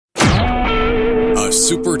a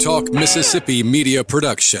Super Talk Mississippi media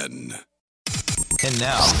production. And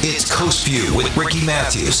now, it's Coast View with Ricky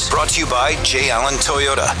Matthews. Brought to you by J. Allen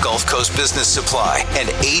Toyota, Gulf Coast Business Supply, and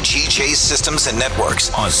AGJ Systems and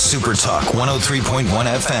Networks on Super Talk 103.1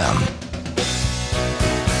 FM.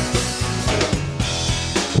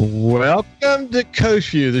 Welcome to Coast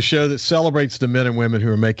View, the show that celebrates the men and women who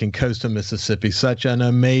are making coastal Mississippi such an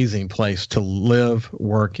amazing place to live,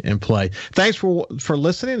 work, and play. Thanks for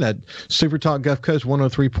listening at Super Talk Gulf Coast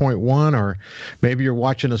 103.1, or maybe you're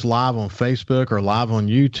watching us live on Facebook or live on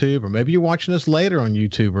YouTube, or maybe you're watching us later on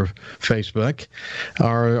YouTube or Facebook,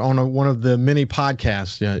 or on one of the many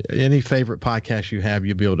podcasts. Any favorite podcast you have,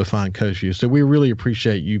 you'll be able to find Coast View. So we really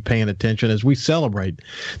appreciate you paying attention as we celebrate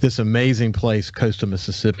this amazing place, coastal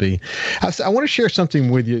Mississippi. I want to share something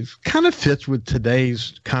with you. It kind of fits with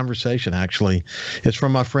today's conversation, actually. It's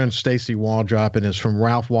from my friend Stacy Waldrop, and it's from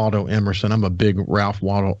Ralph Waldo Emerson. I'm a big Ralph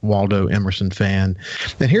Waldo Emerson fan.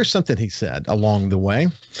 And here's something he said along the way.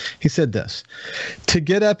 He said this: to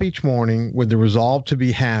get up each morning with the resolve to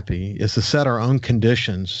be happy is to set our own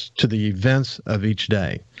conditions to the events of each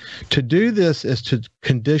day. To do this is to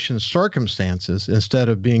condition circumstances instead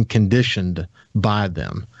of being conditioned by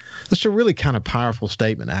them. That's a really kind of powerful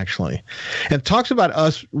statement, actually. And it talks about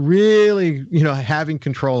us really, having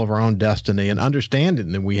control of our own destiny and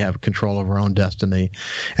understanding that we have control of our own destiny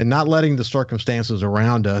and not letting the circumstances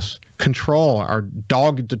around us control our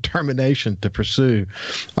dogged determination to pursue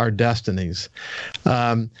our destinies.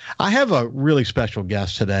 I have a really special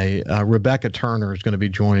guest today. Rebecca Turner is going to be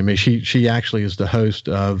joining me. She actually is the host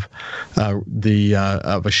of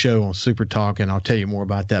of a show on Super Talk, and I'll tell you more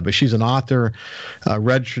about that. But she's an author,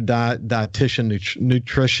 registered dietitian,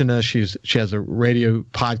 nutritionist. She has a radio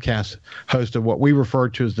podcast host of what we refer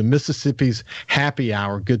to as the Mississippi's Happy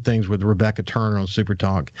Hour, Good Things with Rebecca Turner on Super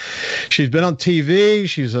Talk. She's been on TV.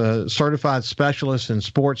 She's a certified specialist in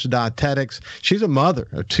sports dietetics. She's a mother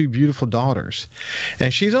of two beautiful daughters,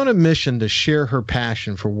 and she's on a mission to share her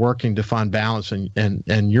passion for working to find balance in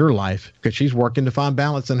your life, because she's working to find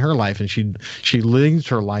balance in her life, and she leads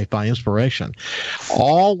her life by inspiration,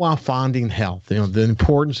 all while finding health. The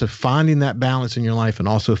importance of finding that balance in your life and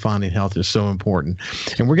also finding health is so important.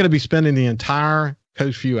 And we're going to be spending the entire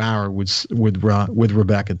Coast View Hour with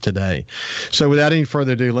Rebecca today. So without any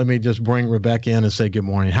further ado, let me just bring Rebecca in and say good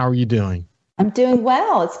morning. How are you doing? I'm doing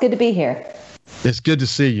well. It's good to be here. It's good to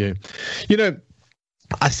see you.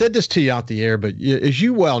 I said this to you out the air, but as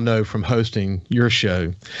you well know from hosting your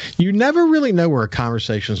show, you never really know where a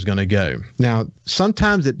conversation is going to go. Now,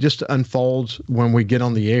 sometimes it just unfolds when we get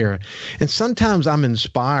on the air, and sometimes I'm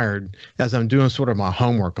inspired as I'm doing sort of my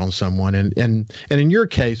homework on someone. And in your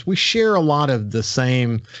case, we share a lot of the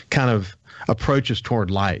same kind of approaches toward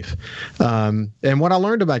life. And what I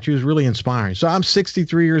learned about you is really inspiring. So I'm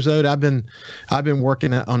 63 years old. I've been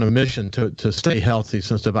working on a mission to stay healthy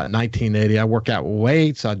since about 1980. I work out with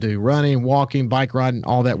weights. I do running, walking, bike riding,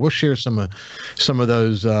 all that. We'll share some of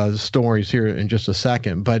those stories here in just a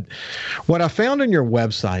second. But what I found on your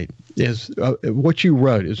website is what you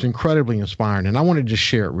wrote is incredibly inspiring, and I want to just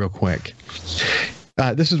share it real quick.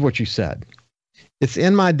 This is what you said. It's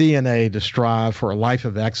in my DNA to strive for a life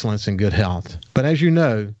of excellence and good health. But as you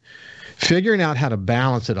know, figuring out how to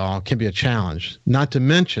balance it all can be a challenge. Not to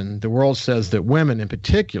mention, the world says that women in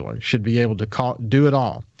particular should be able to do it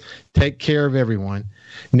all, take care of everyone,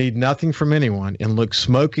 need nothing from anyone, and look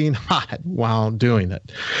smoking hot while doing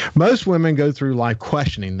it. Most women go through life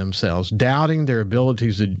questioning themselves, doubting their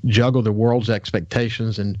abilities to juggle the world's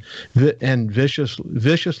expectations, and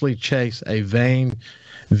viciously chase a vain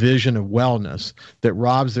vision of wellness that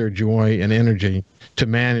robs their joy and energy to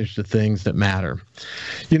manage the things that matter.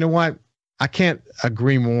 You know what? I can't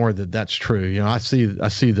agree more that that's true. I see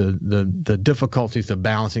the difficulties of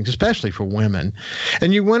balancing, especially for women.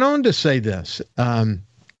 And you went on to say this,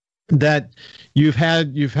 that you've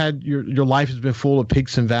had your life has been full of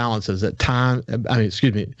peaks and valleys at times.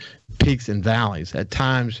 Peaks and valleys. At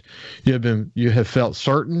times, you have felt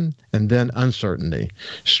certain and then uncertainty,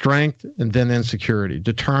 strength and then insecurity,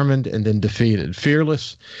 determined and then defeated,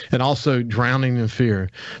 fearless and also drowning in fear.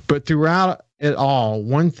 But throughout it all,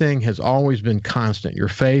 one thing has always been constant: your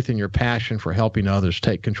faith and your passion for helping others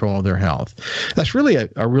take control of their health. That's really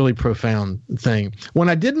a really profound thing. When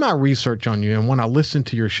I did my research on you and when I listened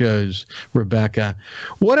to your shows, Rebecca,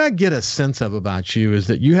 what I get a sense of about you is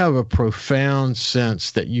that you have a profound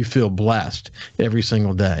sense that you feel blessed every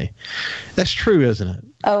single day. That's true, isn't it?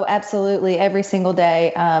 Oh, absolutely. Every single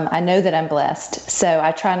day. I know that I'm blessed. So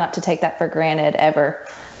I try not to take that for granted ever.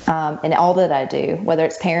 in all that I do, whether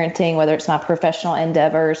it's parenting, whether it's my professional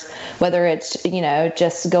endeavors, whether it's,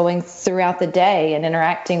 just going throughout the day and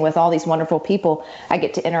interacting with all these wonderful people I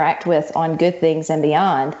get to interact with on Good Things and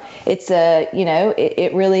Beyond. It's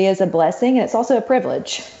it really is a blessing, and it's also a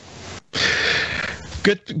privilege.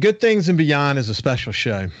 Good Things and Beyond is a special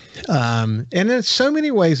show. And in so many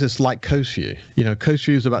ways, it's like Coast View. Coast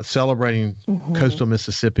View is about celebrating coastal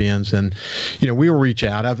Mississippians. And, we will reach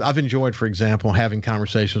out. I've enjoyed, for example, having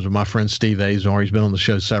conversations with my friend Steve Azar. He's been on the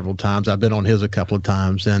show several times. I've been on his a couple of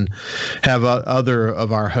times, and have other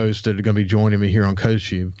of our hosts that are going to be joining me here on Coast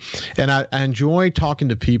View. And I enjoy talking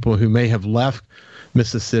to people who may have left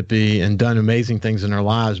Mississippi and done amazing things in their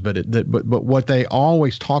lives, but what they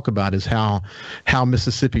always talk about is how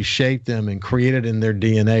Mississippi shaped them and created in their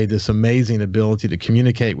DNA this amazing ability to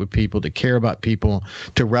communicate with people, to care about people,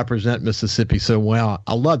 to represent Mississippi so well.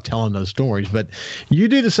 I love telling those stories, but you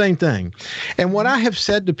do the same thing. And what I have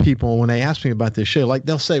said to people when they ask me about this show, like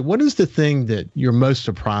they'll say, "What is the thing that you're most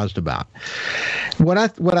surprised about?" What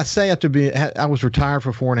I say after I was retired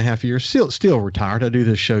for 4.5 years, still retired. I do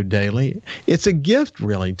this show daily. It's a gift,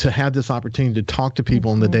 really, to have this opportunity to talk to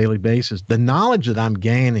people on a daily basis. The knowledge that I'm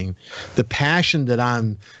gaining, the passion that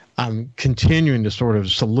I'm continuing to sort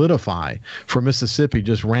of solidify for Mississippi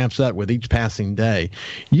just ramps up with each passing day.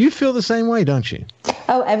 You feel the same way, don't you?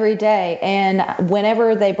 Oh, every day. And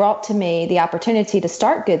whenever they brought to me the opportunity to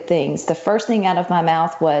start Good Things, the first thing out of my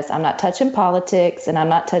mouth was, I'm not touching politics, and I'm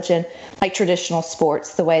not touching like traditional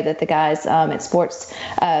sports the way that the guys at Sports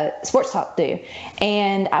Talk do.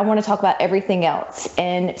 And I want to talk about everything else.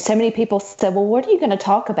 And so many people said, well, what are you going to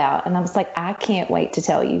talk about? And I was like, I can't wait to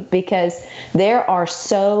tell you, because there are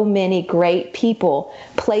so many great people,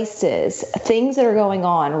 places, things that are going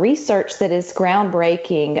on, research that is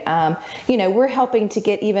groundbreaking. We're helping to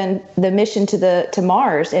get even the mission to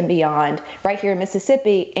Mars and beyond right here in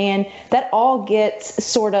Mississippi. And that all gets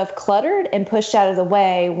sort of cluttered and pushed out of the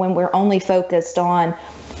way when we're only focused on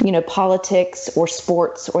politics or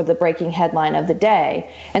sports or the breaking headline of the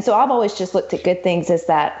day. And so I've always just looked at Good Things as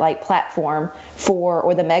that like platform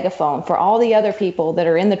or the megaphone for all the other people that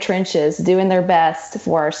are in the trenches doing their best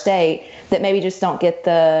for our state that maybe just don't get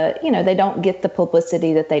they don't get the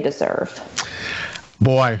publicity that they deserve.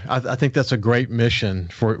 Boy, I think that's a great mission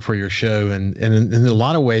for your show. And in a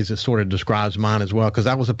lot of ways, it sort of describes mine as well, because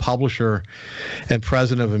I was a publisher and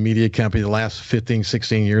president of a media company the last 15,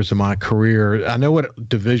 16 years of my career. I know what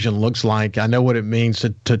division looks like. I know what it means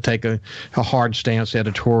to take a hard stance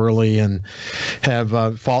editorially and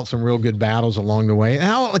have fought some real good battles along the way. And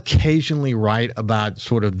I'll occasionally write about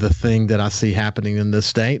sort of the thing that I see happening in this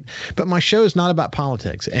state. But my show is not about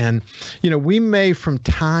politics. And, we may from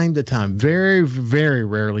time to time, very, very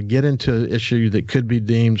rarely get into an issue that could be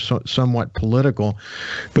deemed somewhat political,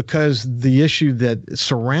 because the issue that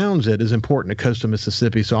surrounds it is important to coastal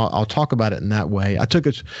Mississippi. So I'll talk about it in that way. I took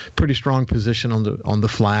a pretty strong position on the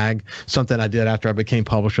flag, something I did after I became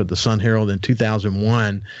publisher at the Sun Herald in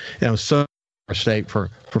 2001. And I was so state for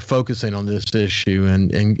focusing on this issue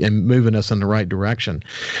and moving us in the right direction.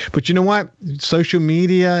 But you know what? Social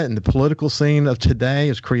media and the political scene of today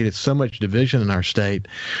has created so much division in our state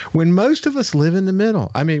when most of us live in the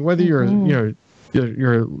middle. I mean, whether you're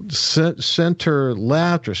center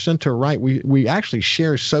left or center right, we actually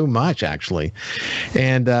share so much, actually.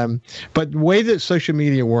 And but the way that social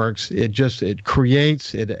media works, it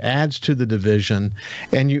adds to the division,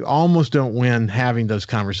 and you almost don't win having those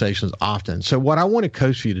conversations often. So what I want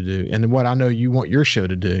Coast View to do, and what I know you want your show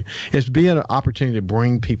to do, is be an opportunity to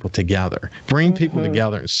bring people together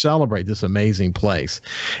and celebrate this amazing place.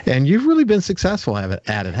 And you've really been successful at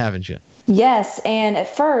it, haven't you? Yes. And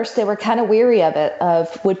at first they were kind of weary of it,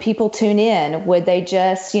 would people tune in? Would they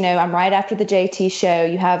just, I'm right after the JT show,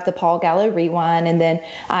 you have the Paul Gallo Rewind, and then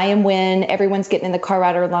I am when everyone's getting in the car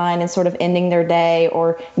rider line and sort of ending their day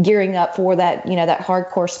or gearing up for that, that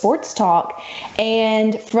hardcore sports talk.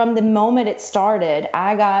 And from the moment it started,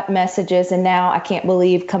 I got messages, and now I can't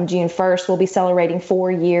believe come June 1st, we'll be celebrating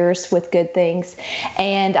 4 years with Good Things.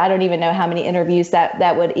 And I don't even know how many interviews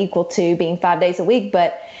that would equal to being 5 days a week,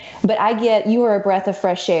 but you are a breath of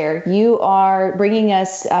fresh air. You are bringing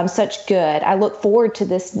us such good. I look forward to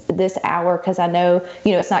this hour because I know,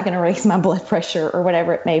 it's not going to raise my blood pressure or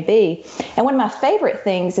whatever it may be. And one of my favorite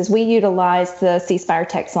things is we utilize the C Spire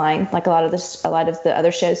text line, like a lot of the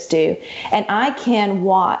other shows do. And I can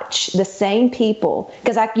watch the same people,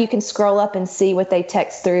 because you can scroll up and see what they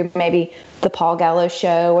text through, maybe the Paul Gallo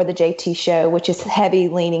show or the JT show, which is heavy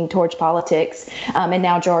leaning towards politics. And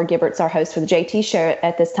now Jar Gibbert's our host for the JT show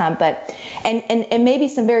at this time. but maybe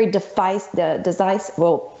some very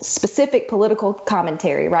specific political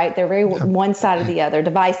commentary, right? They're very one side or the other.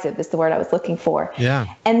 Divisive is the word I was looking for. Yeah.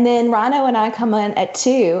 And then Rhino and I come in at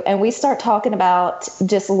 2, and we start talking about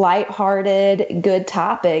just lighthearted, good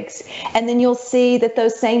topics. And then you'll see that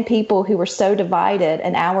those same people who were so divided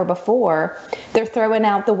an hour before, they're throwing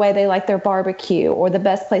out the way they like their barbecue, or the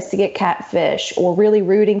best place to get catfish, or really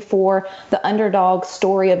rooting for the underdog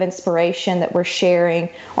story of inspiration that we're sharing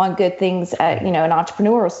on Good Things, an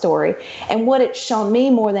entrepreneurial story. And what it's shown me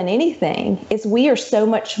more than anything is we are so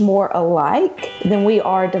much more alike than we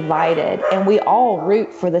are divided, and we all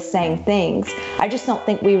root for the same things. I just don't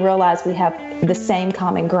think we realize we have the same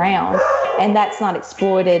common ground, and that's not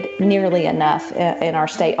exploited nearly enough in our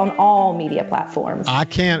state on all media platforms.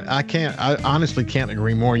 I honestly can't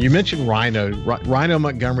agree more. You mentioned Rhino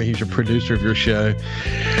Montgomery. He's a producer of your show.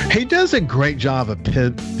 He does a great job of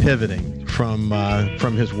pivoting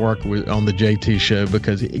from his work on the JT show,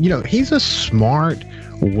 because he's a smart,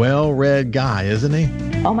 well-read guy, isn't he?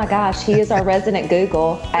 Oh my gosh, he is our resident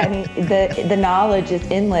Google. I mean, the knowledge is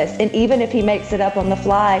endless, and even if he makes it up on the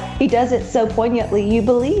fly, he does it so poignantly you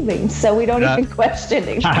believe him, so we don't even question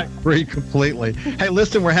him. I agree completely. Hey,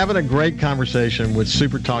 listen, we're having a great conversation with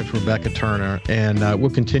Super Talk's Rebecca Turner, and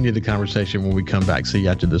we'll continue the conversation when we come back. See you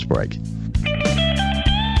after this break.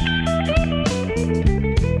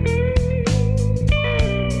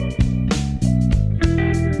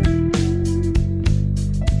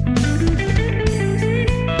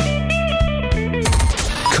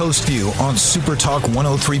 Coast View on Super Talk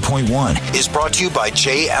 103.1 is brought to you by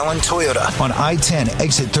J. Allen Toyota on I-10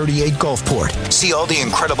 exit 38 Gulfport. See all the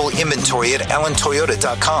incredible inventory at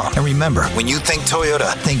allentoyota.com. And remember, when you think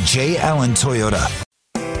Toyota, think J. Allen Toyota.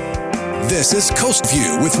 This is Coast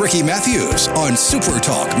View with Ricky Matthews on Super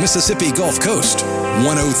Talk Mississippi Gulf Coast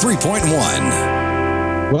 103.1.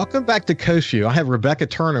 Welcome back to Coast View. I have Rebecca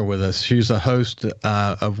Turner with us. She's a host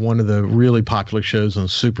of one of the really popular shows on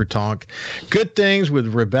Super Talk, Good Things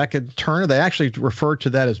with Rebecca Turner. They actually refer to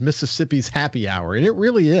that as Mississippi's Happy Hour, and it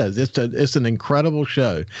really is. It's an incredible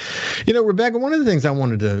show. Rebecca, one of the things I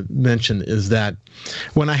wanted to mention is that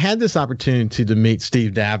when I had this opportunity to meet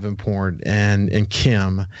Steve Davenport and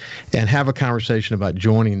Kim and have a conversation about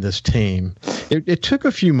joining this team, it took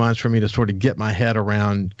a few months for me to sort of get my head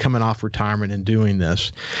around coming off retirement and doing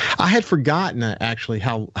this. I had forgotten actually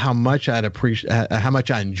how much how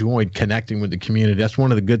much I enjoyed connecting with the community. That's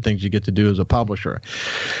one of the good things you get to do as a publisher.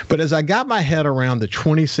 But as I got my head around the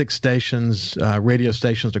 26 stations, radio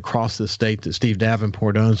stations across the state that Steve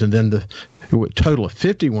Davenport owns, and then the total of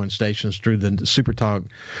 51 stations through the Super Talk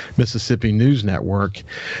Mississippi News Network,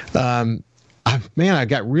 I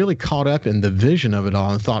got really caught up in the vision of it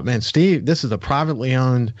all and thought, man, Steve, this is a privately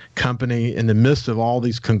owned company in the midst of all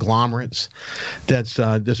these conglomerates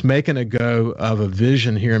that's making a go of a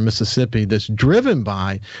vision here in Mississippi that's driven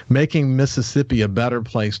by making Mississippi a better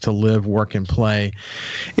place to live, work, and play.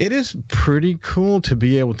 It is pretty cool to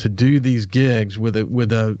be able to do these gigs with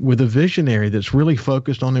a visionary that's really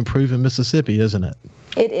focused on improving Mississippi, isn't it?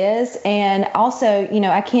 It is. And also,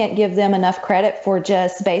 I can't give them enough credit for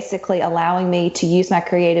just basically allowing me to use my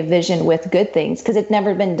creative vision with Good Things, because it's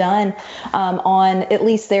never been done on at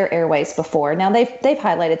least their airways before. Now, they've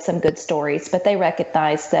highlighted some good stories, but they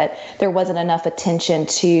recognize that there wasn't enough attention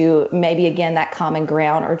to maybe, again, that common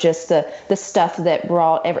ground or just the stuff that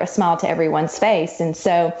brought a smile to everyone's face. And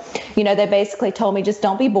so, they basically told me, just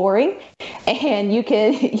don't be boring. And you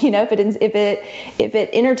can, if it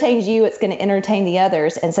entertains you, it's going to entertain the others.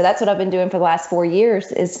 And so that's what I've been doing for the last 4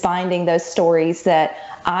 years, is finding those stories that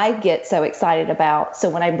I get so excited about. So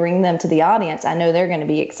when I bring them to the audience, I know they're going to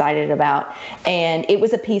be excited about. And it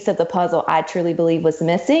was a piece of the puzzle I truly believe was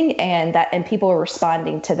missing, and people are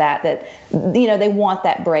responding to that they want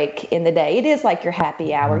that break in the day. It is like your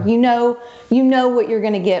happy hour. You know what you're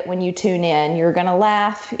going to get when you tune in. You're going to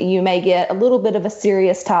laugh. You may get a little bit of a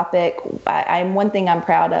serious topic. One thing I'm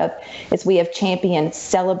proud of is we have championed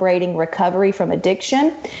celebrating recovery from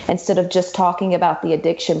addiction instead of just talking about the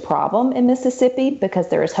addiction problem in Mississippi, because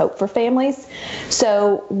there is hope for families.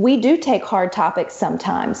 So we do take hard topics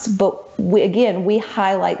sometimes, but we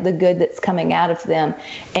highlight the good that's coming out of them.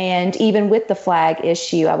 And even with the flag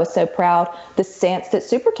issue, I was so proud the stance that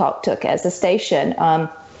Super Talk took as a station and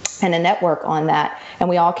a network on that. And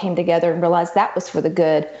we all came together and realized that was for the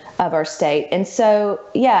good of our state. And so,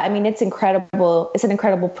 it's incredible. It's an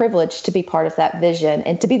incredible privilege to be part of that vision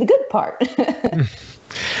and to be the good part.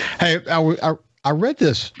 Hey, I read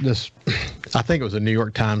this I think it was a New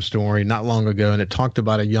York Times story not long ago, and it talked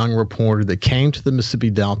about a young reporter that came to the Mississippi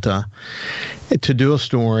Delta to do a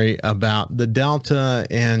story about the Delta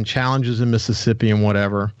and challenges in Mississippi and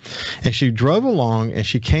whatever. And she drove along and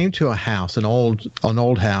she came to a house, an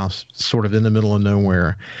old house, sort of in the middle of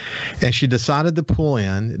nowhere. And she decided to pull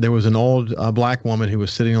in. There was an old black woman who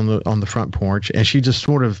was sitting on the front porch, and she just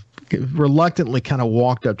sort of reluctantly kind of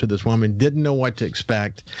walked up to this woman, didn't know what to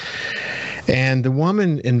expect. And the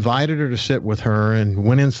woman invited her to sit with her and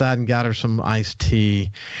went inside and got her some iced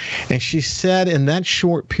tea. And she said in that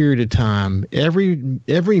short period of time, every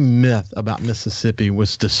myth about Mississippi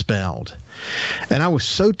was dispelled. And I was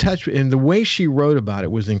so touched, and the way she wrote about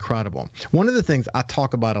it was incredible. One of the things I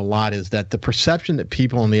talk about a lot is that the perception that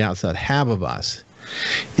people on the outside have of us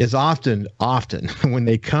is often when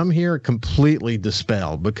they come here completely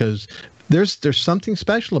dispelled, because there's something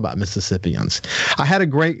special about Mississippians. I had a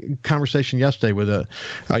great conversation yesterday with a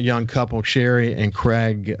young couple, Sherry and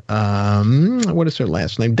Craig. What is their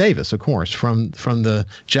last name? Davis, of course, from the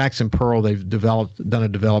Jackson Pearl. They've done a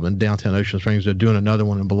development in downtown Ocean Springs. They're doing another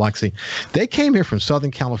one in Biloxi. They came here from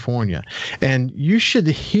Southern California, and you should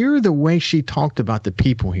hear the way she talked about the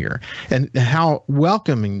people here and how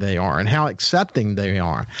welcoming they are and how accepting they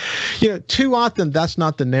are. Too often that's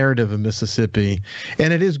not the narrative of Mississippi,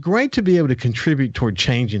 and it is great to be able to contribute toward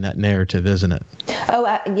changing that narrative, isn't it?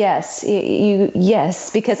 Oh, yes.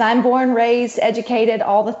 Yes, because I'm born, raised, educated,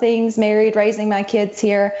 all the things, married, raising my kids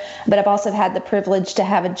here. But I've also had the privilege to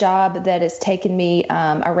have a job that has taken me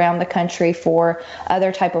around the country for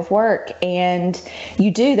other type of work. And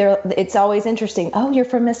it's always interesting. Oh, you're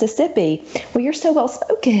from Mississippi. Well, you're so well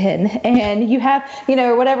spoken, and you have,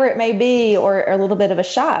 whatever it may be, or a little bit of a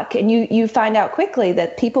shock. And you find out quickly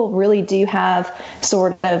that people really do have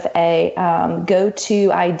sort of a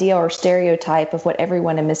go-to idea or stereotype of what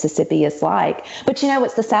everyone in Mississippi is like. But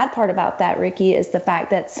what's the sad part about that, Ricky, is the fact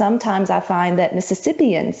that sometimes I find that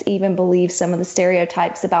Mississippians even believe some of the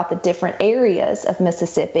stereotypes about the different areas of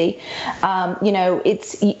Mississippi. You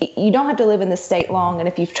don't have to live in the state long, and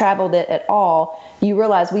if you've traveled it at all, you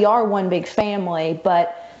realize we are one big family,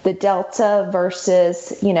 but the Delta versus,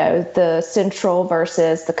 the central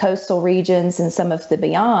versus the coastal regions and some of the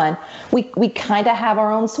beyond, we kind of have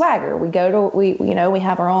our own swagger. We have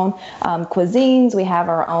our own cuisines, we have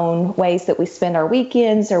our own ways that we spend our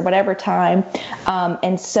weekends or whatever time.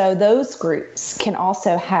 And so those groups can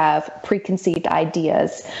also have preconceived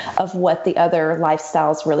ideas of what the other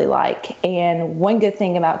lifestyles really like. And one good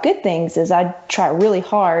thing about Good Things is I try really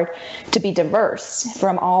hard to be diverse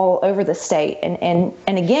from all over the state. And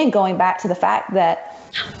again, going back to the fact that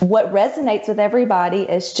what resonates with everybody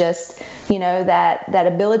is just, that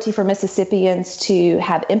ability for Mississippians to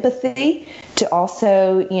have empathy, to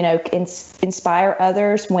also, inspire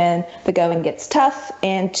others when the going gets tough,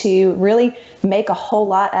 and to really make a whole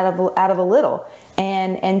lot out of a little,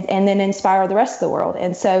 and then inspire the rest of the world.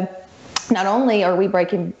 And so not only are we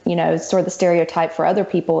breaking, sort of the stereotype for other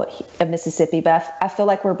people of Mississippi, but I feel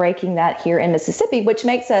like we're breaking that here in Mississippi, which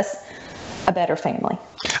makes us a better family.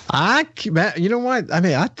 You know what? I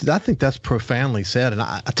mean, I think that's profoundly said. And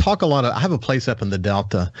I talk a lot I have a place up in the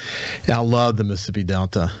Delta, and I love the Mississippi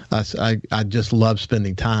Delta. I just love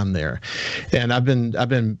spending time there. And I've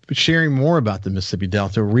been sharing more about the Mississippi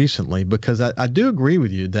Delta recently, because I do agree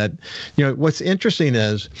with you that, what's interesting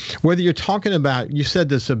is whether you're talking about, you said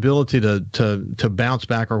this ability to bounce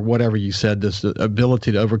back, or whatever you said, this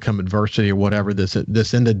ability to overcome adversity, or whatever, this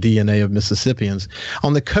in the DNA of Mississippians.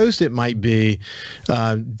 On the coast, it might be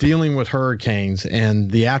dealing with hurricanes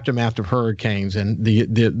and the aftermath of hurricanes and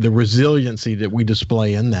the resiliency that we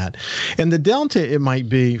display in that. In the Delta, it might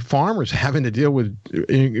be farmers having to deal with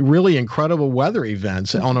really incredible weather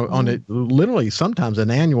events on a literally sometimes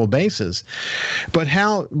an annual basis. But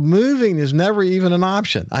how moving is never even an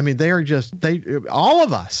option. I mean, all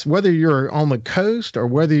of us, whether you're on the coast or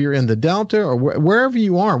whether you're in the Delta or wherever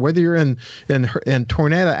you are, whether you're in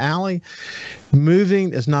Tornado Alley,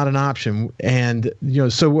 moving is not an option. And,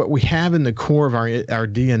 so what we have in the core of our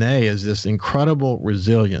DNA is this incredible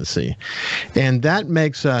resiliency. And that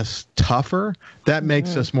makes us tougher. That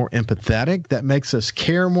makes us more empathetic. That makes us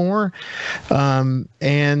care more. And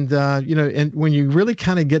when you really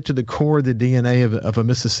kind of get to the core of the DNA of a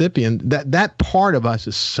Mississippian, that part of us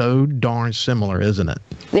is so darn similar, isn't it?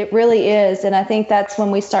 It really is. And I think that's when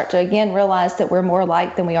we start to, again, realize that we're more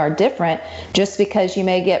alike than we are different. Just because you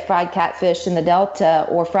may get fried catfish in the the Delta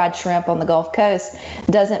or fried shrimp on the Gulf Coast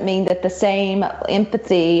doesn't mean that the same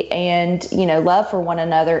empathy and, love for one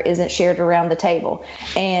another isn't shared around the table.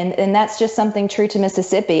 And that's just something true to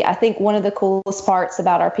Mississippi. I think one of the coolest parts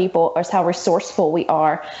about our people is how resourceful we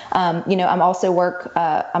are. I'm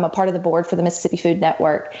a part of the board for the Mississippi Food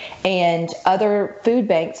Network, and other food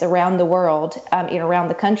banks around the world, around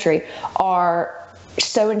the country, are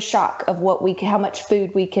so in shock of how much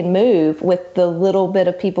food we can move with the little bit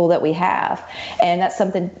of people that we have. And that's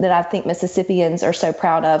something that I think Mississippians are so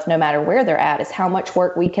proud of, no matter where they're at, is how much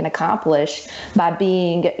work we can accomplish by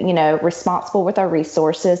being, responsible with our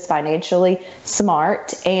resources, financially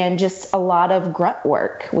smart, and just a lot of grunt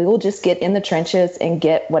work. We will just get in the trenches and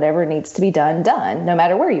get whatever needs to be done, no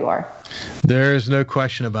matter where you are. There's no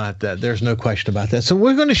question about that. So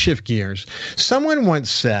we're going to shift gears. Someone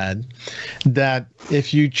once said that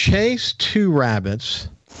if you chase two rabbits,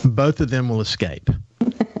 both of them will escape.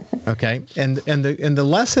 Okay. And the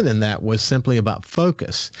lesson in that was simply about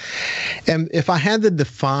focus. And if I had to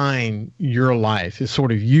define your life, it's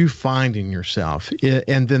sort of you finding yourself,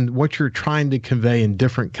 and then what you're trying to convey in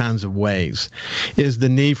different kinds of ways is the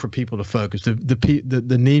need for people to focus,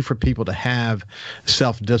 the need for people to have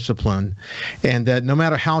self-discipline, and that no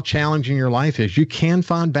matter how challenging your life is, you can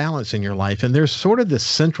find balance in your life. And there's sort of this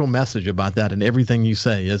central message about that in everything you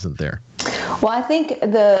say, isn't there? Well, I think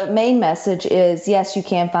the main message is, yes, you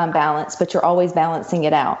can find balance, but you're always balancing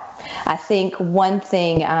it out. I think one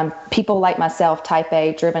thing, people like myself, type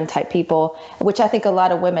A, driven type people, which I think a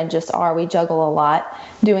lot of women just are, we juggle a lot,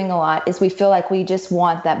 doing a lot, is we feel like we just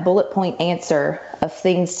want that bullet point answer of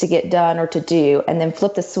things to get done or to do, and then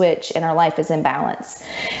flip the switch and our life is in balance.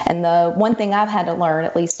 And the one thing I've had to learn,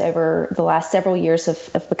 at least over the last several years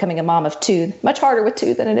of becoming a mom of two, much harder with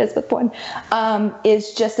two than it is with one,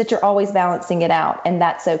 is just that you're always balancing it out. And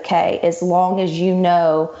that's okay, as long as you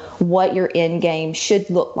know what your end game should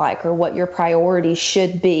look like or what your priorities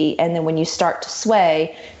should be. And then when you start to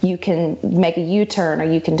sway, you can make a U-turn, or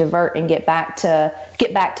you can divert and get back to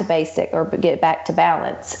basic, or get back to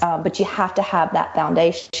balance. But you have to have that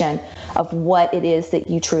foundation of what it is that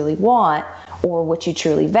you truly want, or what you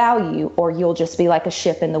truly value, or you'll just be like a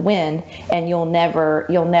ship in the wind, and you'll never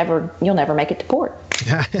make it to port.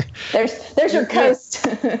 There's your coast.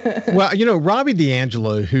 Well, Robbie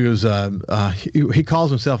D'Angelo, who is he calls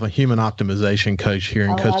himself a human optimization coach here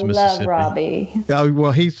in Coast Mississippi. I love Robbie.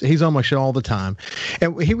 Well, he's on my show all the time,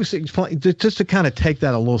 and he was just to kind of take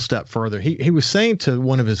that a little step further. He was saying to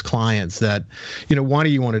one of his clients that, why do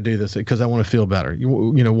you want to do this? Because I want to feel better.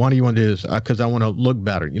 Why do you want to do this? Because I want to look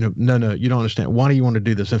better. No, you don't understand. Why do you want to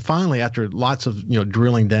do this? And finally, after lots of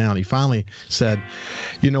drilling down, he finally said,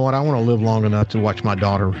 you know what? I want to live long enough to watch my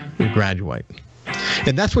daughter graduate.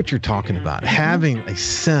 And that's what you're talking about, having a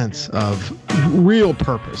sense of real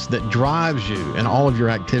purpose that drives you in all of your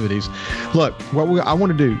activities. Look, what I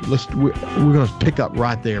want to do, we're going to pick up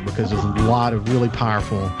right there, because there's a lot of really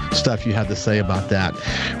powerful stuff you have to say about that.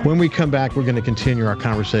 When we come back, we're going to continue our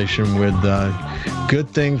conversation with Good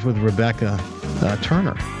Things with Rebecca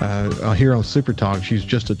Turner here on Super Talk. She's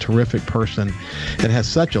just a terrific person and has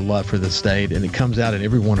such a love for the state, and it comes out in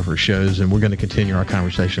every one of her shows. And we're going to continue our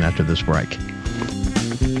conversation after this break.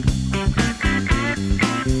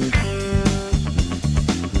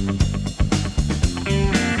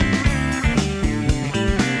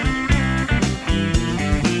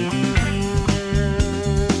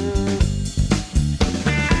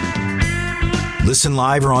 Listen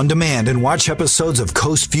live or on demand and watch episodes of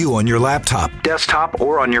Coast View on your laptop, desktop,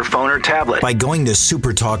 or on your phone or tablet by going to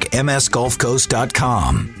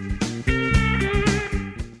supertalkmsgulfcoast.com.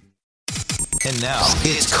 And now,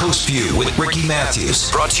 it's Coast View with Ricky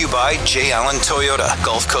Matthews. Brought to you by J. Allen Toyota,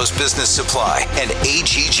 Gulf Coast Business Supply, and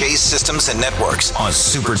AGJ Systems and Networks on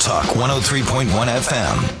Super Talk 103.1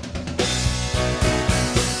 FM.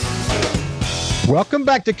 Welcome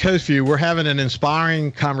back to Coast View. We're having an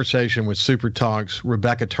inspiring conversation with Super Talk's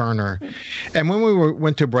Rebecca Turner. And when we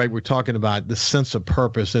went to break, we're talking about the sense of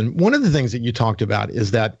purpose. And one of the things that you talked about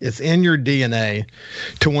is that it's in your DNA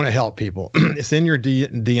to want to help people. It's in your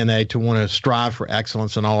DNA to want to strive for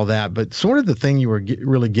excellence and all of that. But sort of the thing you were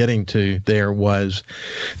really getting to there was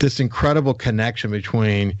this incredible connection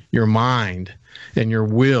between your mind and your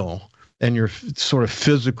will and your sort of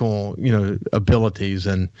physical, abilities,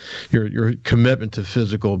 and your commitment to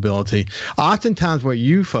physical ability. Oftentimes what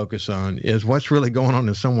you focus on is what's really going on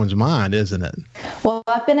in someone's mind, isn't it? Well,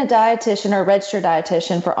 I've been a dietitian, or a registered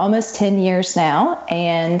dietitian, for almost 10 years now,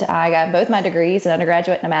 and I got both my degrees, an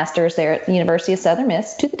undergraduate and a master's, there at the University of Southern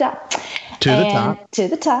Miss, to the top. To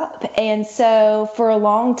the top. And so for a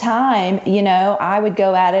long time, I would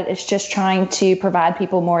go at it as just trying to provide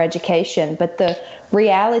people more education. But the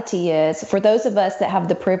reality is, for those of us that have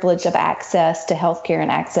the privilege of access to healthcare and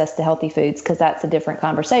access to healthy foods, because that's a different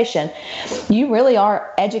conversation, you really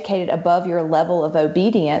are educated above your level of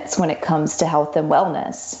obedience when it comes to health and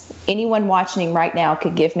wellness. Anyone watching right now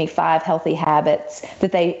could give me 5 healthy habits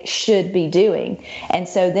that they should be doing. And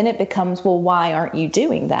so then it becomes, well, why aren't you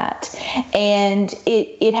doing that? And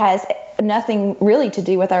it has nothing really to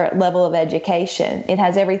do with our level of education. It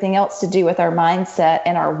has everything else to do with our mindset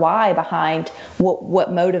and our why behind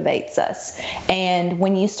what motivates us. And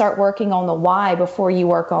when you start working on the why before you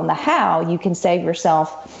work on the how, you can save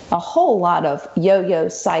yourself a whole lot of yo-yo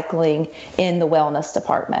cycling in the wellness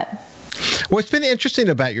department. What's been interesting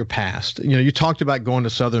about your past, you talked about going to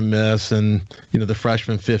Southern Miss and, the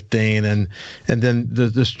freshman 15 and then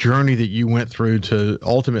this journey that you went through to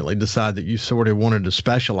ultimately decide that you sort of wanted to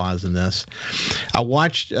specialize in this. I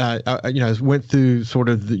watched, went through sort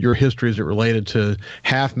of your history as it related to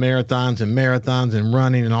half marathons and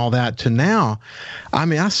running and all that to now. I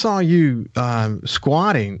mean, I saw you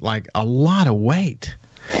squatting like a lot of weight.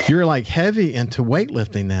 You're like heavy into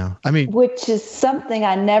weightlifting now. I mean, which is something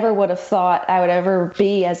I never would have thought I would ever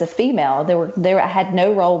be as a female. I had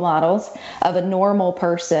no role models of a normal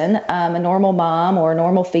person, a normal mom or a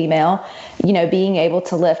normal female, being able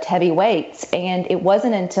to lift heavy weights. And it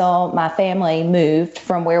wasn't until my family moved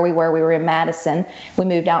from where we were in Madison. We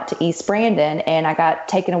moved out to East Brandon, and I got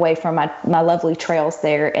taken away from my lovely trails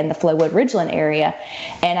there in the Flowood Ridgeland area.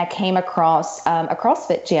 And I came across a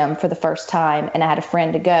CrossFit gym for the first time, and I had a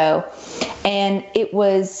friend to go, and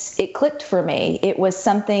it clicked for me. It was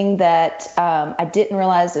something that I didn't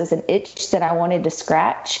realize it was an itch that I wanted to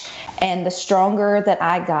scratch. And the stronger that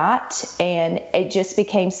I got, and it just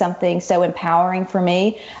became something so empowering for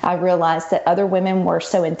me. I realized that other women were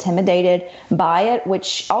so intimidated by it,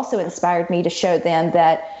 which also inspired me to show them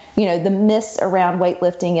that the myths around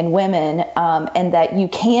weightlifting in women, and that you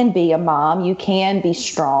can be a mom, you can be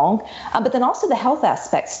strong, but then also the health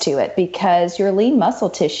aspects to it, because your lean muscle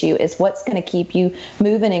tissue is what's going to keep you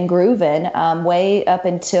moving and grooving way up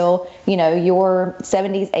until, your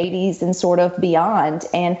 70s, 80s, and sort of beyond.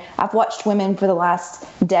 And I've watched women for the last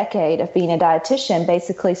decade of being a dietitian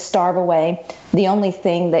basically starve away the only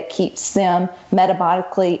thing that keeps them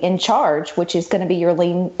metabolically in charge, which is going to be your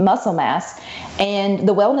lean muscle mass. And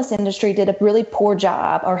the wellness industry did a really poor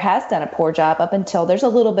job, or has done a poor job up until there's a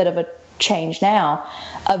little bit of a change now,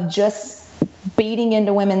 of just beating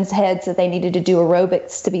into women's heads that they needed to do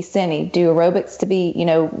aerobics to be skinny, do aerobics to be,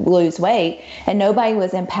 lose weight. And nobody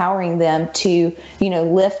was empowering them to,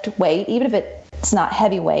 lift weight, even if it's not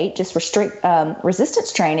heavyweight, just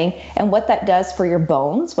resistance training, and what that does for your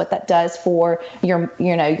bones, what that does for your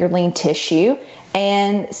lean tissue.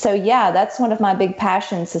 And so, that's one of my big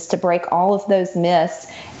passions, is to break all of those myths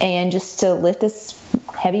and just to lift as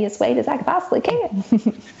heaviest weight as I possibly can.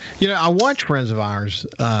 I watch friends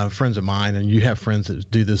of mine, and you have friends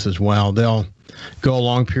that do this as well. They'll go a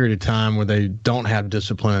long period of time where they don't have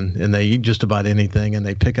discipline and they eat just about anything, and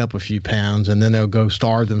they pick up a few pounds, and then they'll go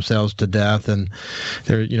starve themselves to death. And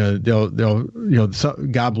they're,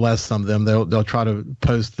 God bless some of them. They'll try to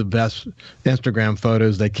post the best Instagram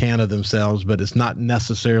photos they can of themselves, but it's not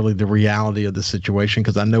necessarily the reality of the situation,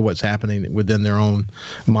 because I know what's happening within their own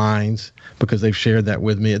minds, because they've shared that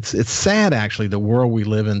with me. It's sad, actually, the world we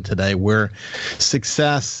live in today, where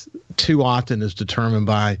success too often is determined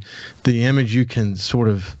by the image you can sort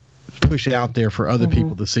of push out there for other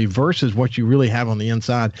people to see versus what you really have on the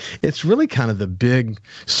inside. It's really kind of the big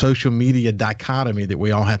social media dichotomy that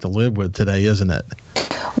we all have to live with today, isn't it?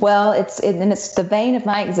 Well, it's the vein of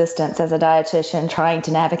my existence as a dietitian, trying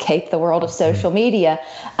to navigate the world of social media.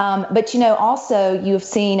 But, also you've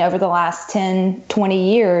seen over the last 10,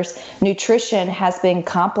 20 years, nutrition has been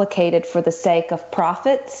complicated for the sake of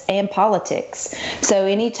profits and politics. So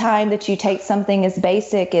anytime that you take something as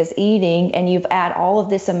basic as eating and you've add all of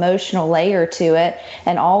this emotional layer to it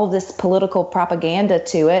and all of this political propaganda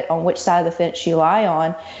to it, on which side of the fence you lie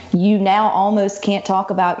on, you now almost can't talk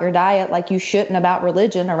about your diet like you shouldn't about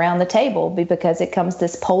religion around the table, because it comes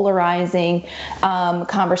this polarizing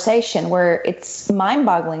conversation where it's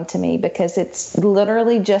mind-boggling to me, because it's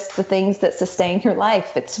literally just the things that sustain your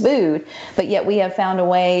life. It's food, but yet we have found a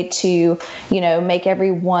way to, make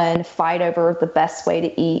everyone fight over the best way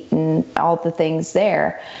to eat and all the things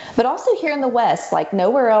there. But also here in the West, like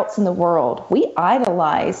nowhere else in the world, we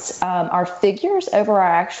idolize our figures over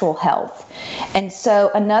our actual health. And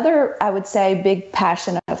so another, I would say, big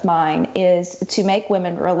passion of mine is to make women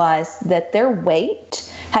women realize that their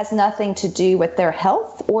weight has nothing to do with their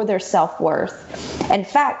health or their self-worth. In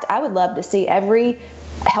fact, I would love to see every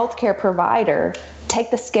healthcare provider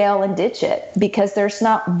take the scale and ditch it, because there's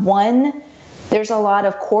a lot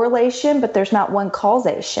of correlation, but there's not one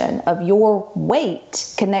causation of your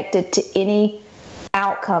weight connected to any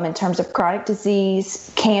outcome in terms of chronic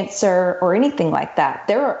disease, cancer, or anything like that.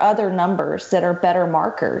 There are other numbers that are better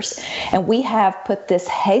markers. And we have put this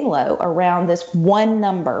halo around this one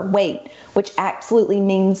number, weight, which absolutely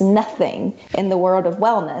means nothing in the world of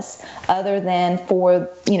wellness other than for,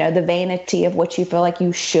 the vanity of what you feel like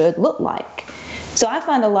you should look like. So I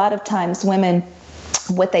find a lot of times women,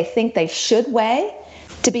 what they think they should weigh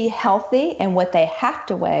to be healthy and what they have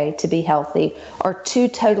to weigh to be healthy are two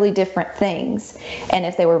totally different things. And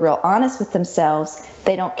if they were real honest with themselves,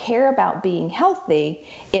 they don't care about being healthy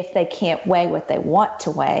if they can't weigh what they want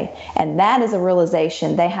to weigh. And that is a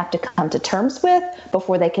realization they have to come to terms with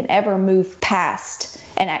before they can ever move past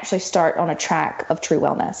and actually start on a track of true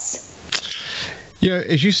wellness.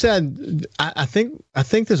 As you said, I think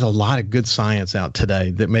there's a lot of good science out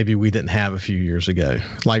today that maybe we didn't have a few years ago.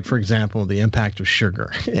 Like, for example, the impact of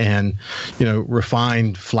sugar and,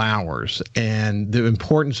 refined flours and the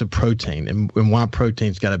importance of protein and why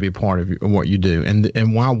protein's got to be a part of what you do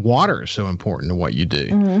and why water is so important to what you do.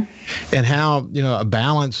 Mm-hmm. And how, a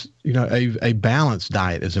balance, a balanced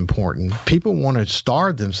diet is important. People want to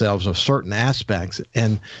starve themselves of certain aspects,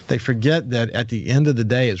 and they forget that at the end of the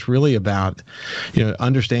day, it's really about,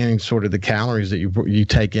 understanding sort of the calories that you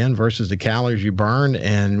take in versus the calories you burn,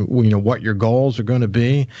 and what your goals are going to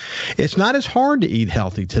be. It's not as hard to eat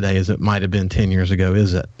healthy today as it might have been 10 years ago,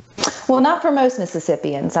 is it? Well, not for most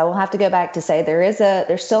Mississippians. I will have to go back to say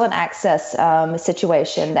there's still an access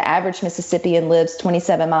situation. The average Mississippian lives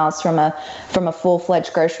 27 miles from a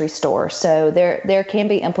full-fledged grocery store. So there can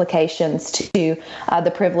be implications to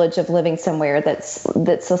the privilege of living somewhere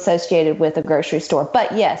that's associated with a grocery store.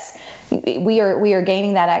 But yes, we are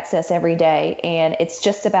gaining that access every day, and it's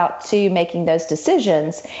just about making those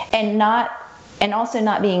decisions and also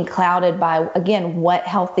not being clouded by, again, what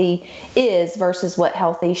healthy is versus what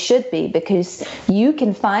healthy should be, because you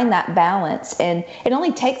can find that balance. And it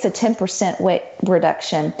only takes a 10% weight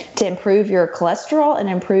reduction to improve your cholesterol and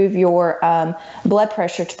improve your blood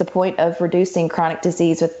pressure to the point of reducing chronic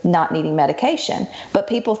disease with not needing medication. But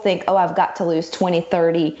people think, I've got to lose 20,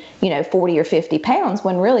 30, 40 or 50 pounds,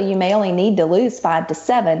 when really you may only need to lose 5 to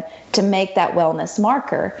 7 to make that wellness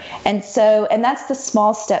marker. And that's the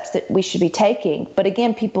small steps that we should be taking. But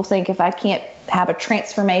again, people think if I can't have a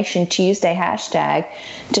Transformation Tuesday hashtag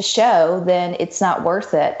to show, then it's not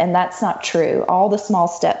worth it. And that's not true. All the small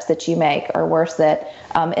steps that you make are worth it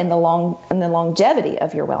in the longevity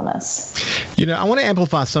of your wellness. I want to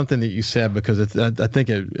amplify something that you said, because I think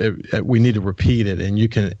we need to repeat it, and you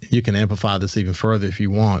can amplify this even further if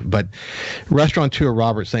you want. But restaurateur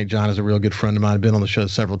Robert St. John is a real good friend of mine. I've been on the show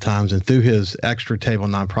several times, and through his Extra Table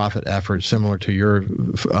nonprofit effort, similar to your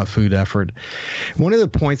food effort, one of the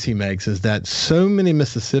points he makes is that so many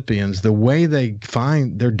Mississippians, the way they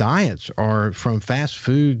find their diets are from fast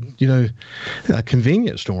food,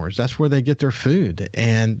 convenience stores. That's where they get their food.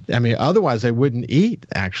 And I mean, otherwise they wouldn't eat,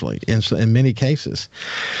 actually, in many cases.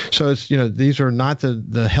 So it's, these are not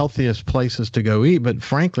the healthiest places to go eat, but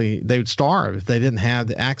frankly, they would starve if they didn't have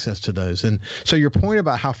the access to those. And so your point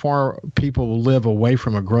about how far people live away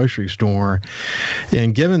from a grocery store,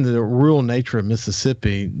 and given the rural nature of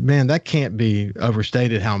Mississippi, man, that can't be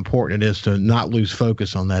overstated how important it is to not lose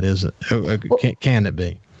focus on that, is it? Can it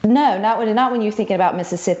be? No, not when you're thinking about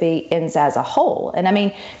Mississippians as a whole. And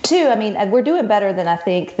we're doing better than I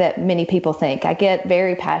think that many people think. I get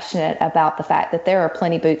very passionate about the fact that there are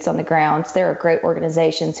plenty boots on the ground. There are great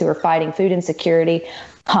organizations who are fighting food insecurity,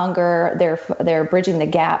 hunger. They're bridging the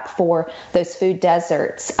gap for those food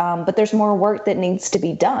deserts. But there's more work that needs to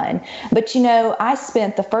be done. But, I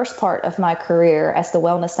spent the first part of my career as the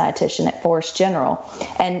wellness dietitian at Forest General,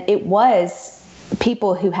 and it was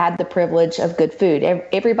people who had the privilege of good food.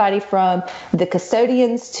 Everybody from the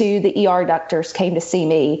custodians to the ER doctors came to see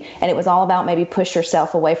me, and it was all about maybe push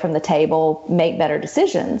yourself away from the table, make better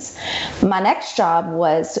decisions. My next job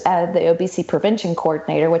was the obesity prevention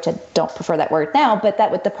coordinator, which I don't prefer that word now, but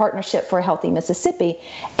that with the Partnership for a Healthy Mississippi.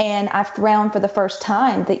 And I found for the first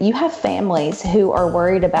time that you have families who are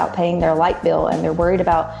worried about paying their light bill, and they're worried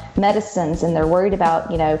about medicines, and they're worried about,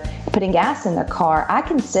 putting gas in their car. I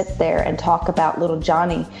can sit there and talk about little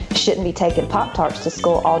Johnny shouldn't be taking Pop-Tarts to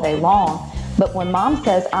school all day long. But when mom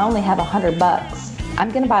says, I only have $100, I'm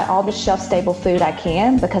going to buy all the shelf-stable food I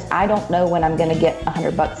can, because I don't know when I'm going to get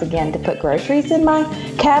 $100 again to put groceries in my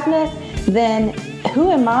cabinet, then who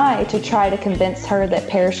am I to try to convince her that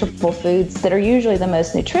perishable foods that are usually the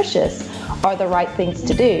most nutritious are the right things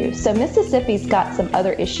to do? So Mississippi's got some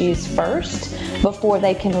other issues first before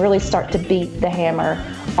they can really start to beat the hammer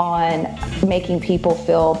on making people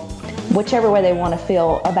feel whichever way they want to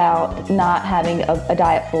feel about not having a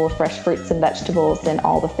diet full of fresh fruits and vegetables and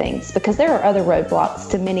all the things, because there are other roadblocks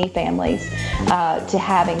to many families to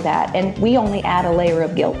having that, and we only add a layer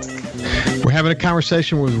of guilt. We're having a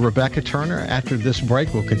conversation with Rebecca Turner. After this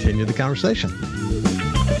break, we'll continue the conversation.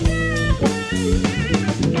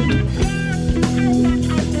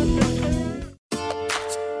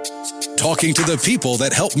 Talking to the people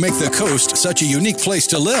that help make the coast such a unique place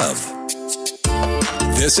to live.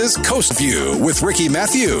 This is Coast View with Ricky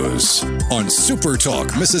Matthews on Super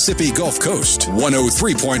Talk Mississippi Gulf Coast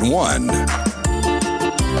 103.1.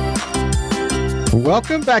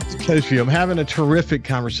 Welcome back to Coast View. I'm having a terrific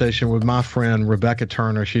conversation with my friend Rebecca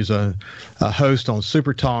Turner. She's a host on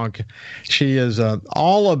Super Talk. She is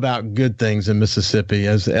all about good things in Mississippi,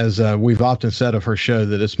 as we've often said of her show,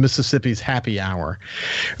 that it's Mississippi's happy hour.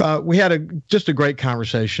 We had just a great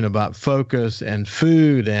conversation about focus and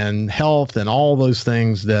food and health and all those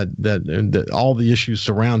things that all the issues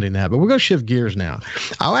surrounding that. But we're going to shift gears now.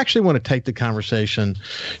 I actually want to take the conversation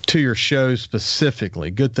to your show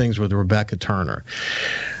specifically, Good Things with Rebecca Turner.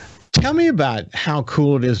 Tell me about how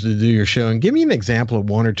cool it is to do your show, and give me an example of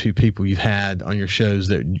one or two people you've had on your shows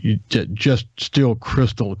that you just still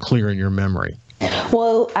crystal clear in your memory.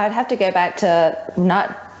 Well, I'd have to go back to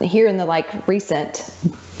not here in the recent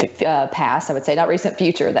past, I would say, not recent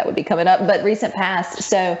future, that would be coming up, but recent past.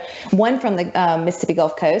 So one from the Mississippi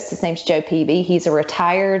Gulf Coast, his name's Joe Peavy. He's a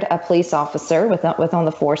retired police officer with on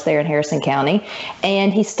the force there in Harrison County.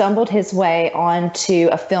 And he stumbled his way onto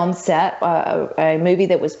a film set, a movie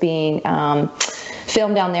that was being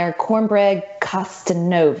filmed down there, Cornbread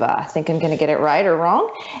Castanova. I think I'm going to get it right or wrong.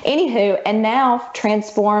 Anywho, and now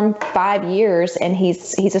transformed 5 years, and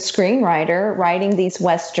he's a screenwriter writing these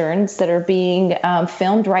Westerns that are being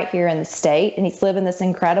filmed right here in the state. And he's living this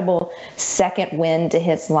incredible second wind to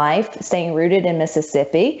his life, staying rooted in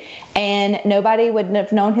Mississippi. And nobody would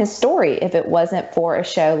have known his story if it wasn't for a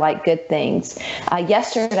show like Good Things.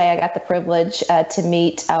 Yesterday, I got the privilege to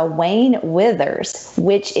meet Wayne Withers,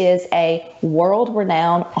 which is a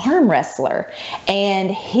world-renowned arm wrestler,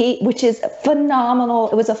 and which is phenomenal.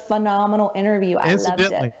 It was a phenomenal interview. I loved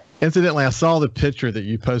it. Incidentally, I saw the picture that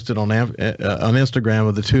you posted on Instagram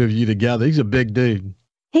of the two of you together. He's a big dude.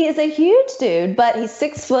 He is a huge dude, but he's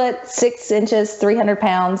 6 foot 6 inches, 300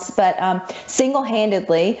 pounds. But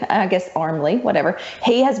single-handedly, I guess armly, whatever,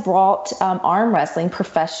 he has brought arm wrestling,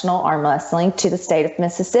 professional arm wrestling, to the state of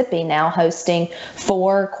Mississippi. Now hosting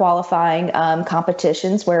 4 qualifying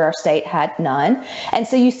competitions where our state had none. And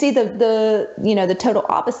so you see the total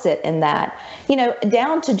opposite in that.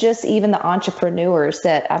 Down to just even the entrepreneurs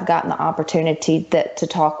that I've gotten the opportunity to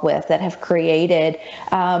talk with that have created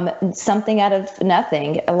something out of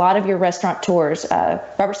nothing. A lot of your restaurateurs,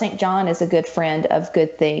 Robert St. John is a good friend of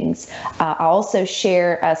Good Things. I also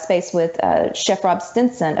share a space with Chef Rob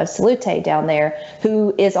Stinson of Salute down there,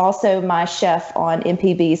 who is also my chef on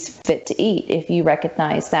MPB's Fit to Eat, if you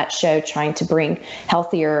recognize that show, trying to bring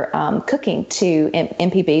healthier cooking to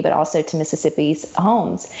MPB, but also to Mississippi's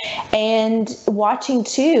homes. And watching,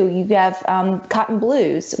 too, you have Cotton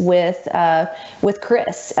Blues with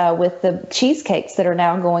Chris, with the cheesecakes that are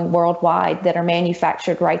now going worldwide that are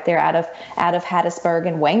manufactured right there out of Hattiesburg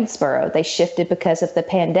and Waynesboro. They shifted because of the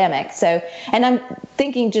pandemic. So, and I'm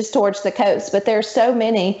thinking just towards the coast, but there's so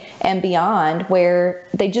many and beyond where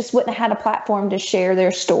they just wouldn't have had a platform to share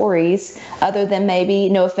their stories other than maybe,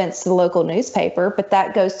 no offense to the local newspaper, but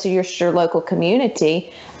that goes to your local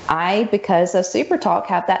community. Because of Super Talk,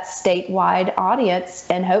 have that statewide audience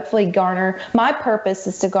and hopefully my purpose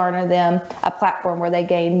is to garner them a platform where they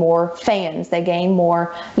gain more fans, they gain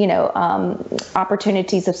more,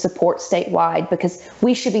 opportunities of support statewide, because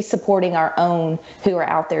we should be supporting our own who are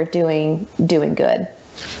out there doing good.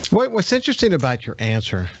 What's interesting about your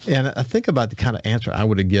answer, and I think about the kind of answer I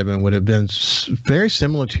would have given, would have been very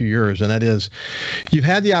similar to yours, and that is, you've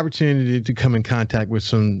had the opportunity to come in contact with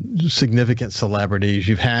some significant celebrities.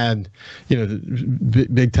 You've had,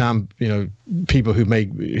 big time, people who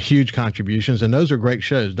make huge contributions, and those are great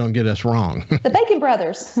shows. Don't get us wrong. The Bacon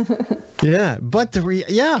Brothers. Yeah, but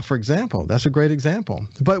for example, that's a great example.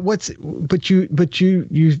 But you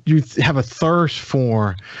have a thirst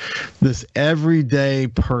for this everyday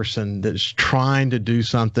person that's trying to do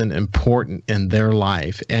something important in their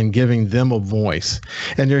life and giving them a voice.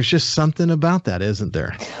 And there's just something about that, isn't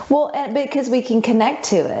there? Well, because we can connect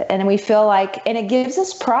to it, and we feel like, and it gives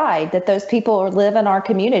us pride that those people live in our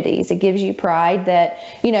communities. It gives you pride that,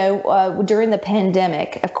 during the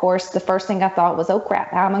pandemic, of course, the first thing I thought was, oh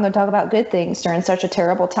crap, how am I going to talk about good things during such a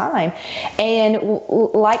terrible time? And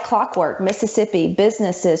like clockwork, Mississippi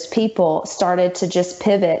businesses, people started to just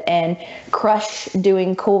pivot and crush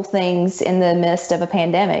doing cool things in the midst of a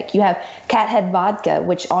pandemic. You have Cathead Vodka,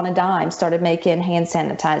 which on a dime started making hand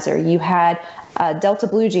sanitizer. You had Delta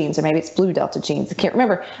Blue Jeans, or maybe it's Blue Delta Jeans, I can't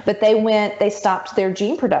remember, but they stopped their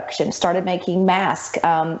jean production, started making masks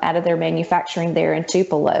out of their manufacturing there in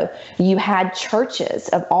Tupelo. You had churches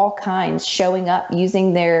of all kinds showing up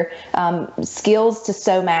using their skills to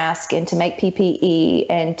sew masks and to make PPE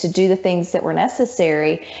and to do the things that were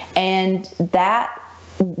necessary. And that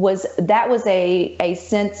was a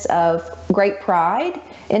sense of great pride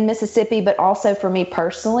in Mississippi, but also for me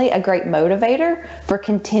personally, a great motivator for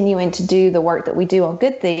continuing to do the work that we do on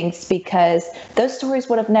Good Things, because those stories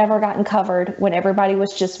would have never gotten covered when everybody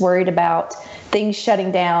was just worried about things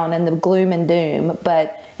shutting down and the gloom and doom.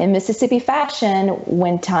 But in Mississippi fashion,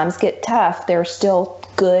 when times get tough, there are still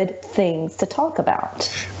good things to talk about.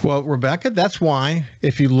 Well, Rebecca, that's why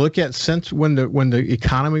if you look at since when the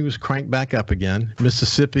economy was cranked back up again,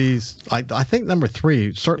 Mississippi's, I think, number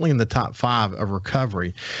 3, certainly in the top 5 of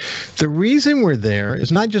recovery. The reason we're there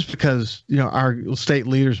is not just because our state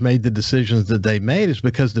leaders made the decisions that they made, is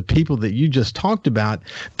because the people that you just talked about,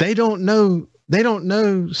 they don't know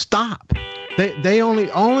stop. They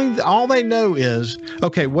only all they know is,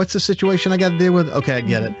 okay, what's the situation I got to deal with? Okay, I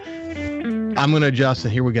get it. I'm going to adjust,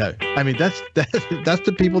 and here we go. I mean, that's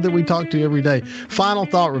the people that we talk to every day. Final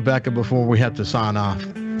thought, Rebecca, before we have to sign off.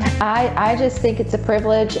 I just think it's a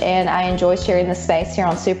privilege, and I enjoy sharing the space here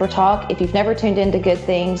on Super Talk. If you've never tuned into Good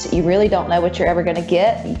Things, you really don't know what you're ever going to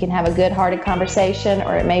get. You can have a good-hearted conversation,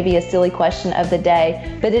 or it may be a silly question of the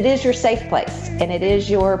day, but it is your safe place, and it is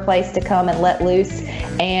your place to come and let loose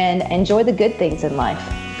and enjoy the good things in life.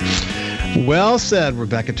 Well said,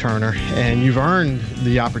 Rebecca Turner, and you've earned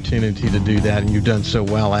the opportunity to do that, and you've done so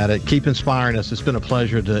well at it. Keep inspiring us. It's been a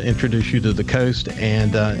pleasure to introduce you to the coast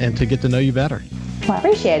and to get to know you better. Well, I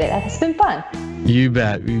appreciate it. It's been fun. You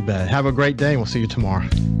bet. You bet. Have a great day, and we'll see you tomorrow.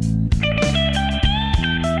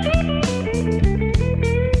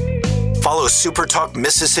 Follow Super Talk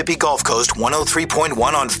Mississippi Gulf Coast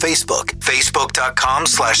 103.1 on Facebook.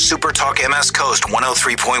 Facebook.com/SuperTalkMS Coast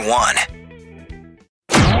 103.1.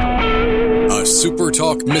 A Super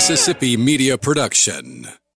Talk Mississippi media production.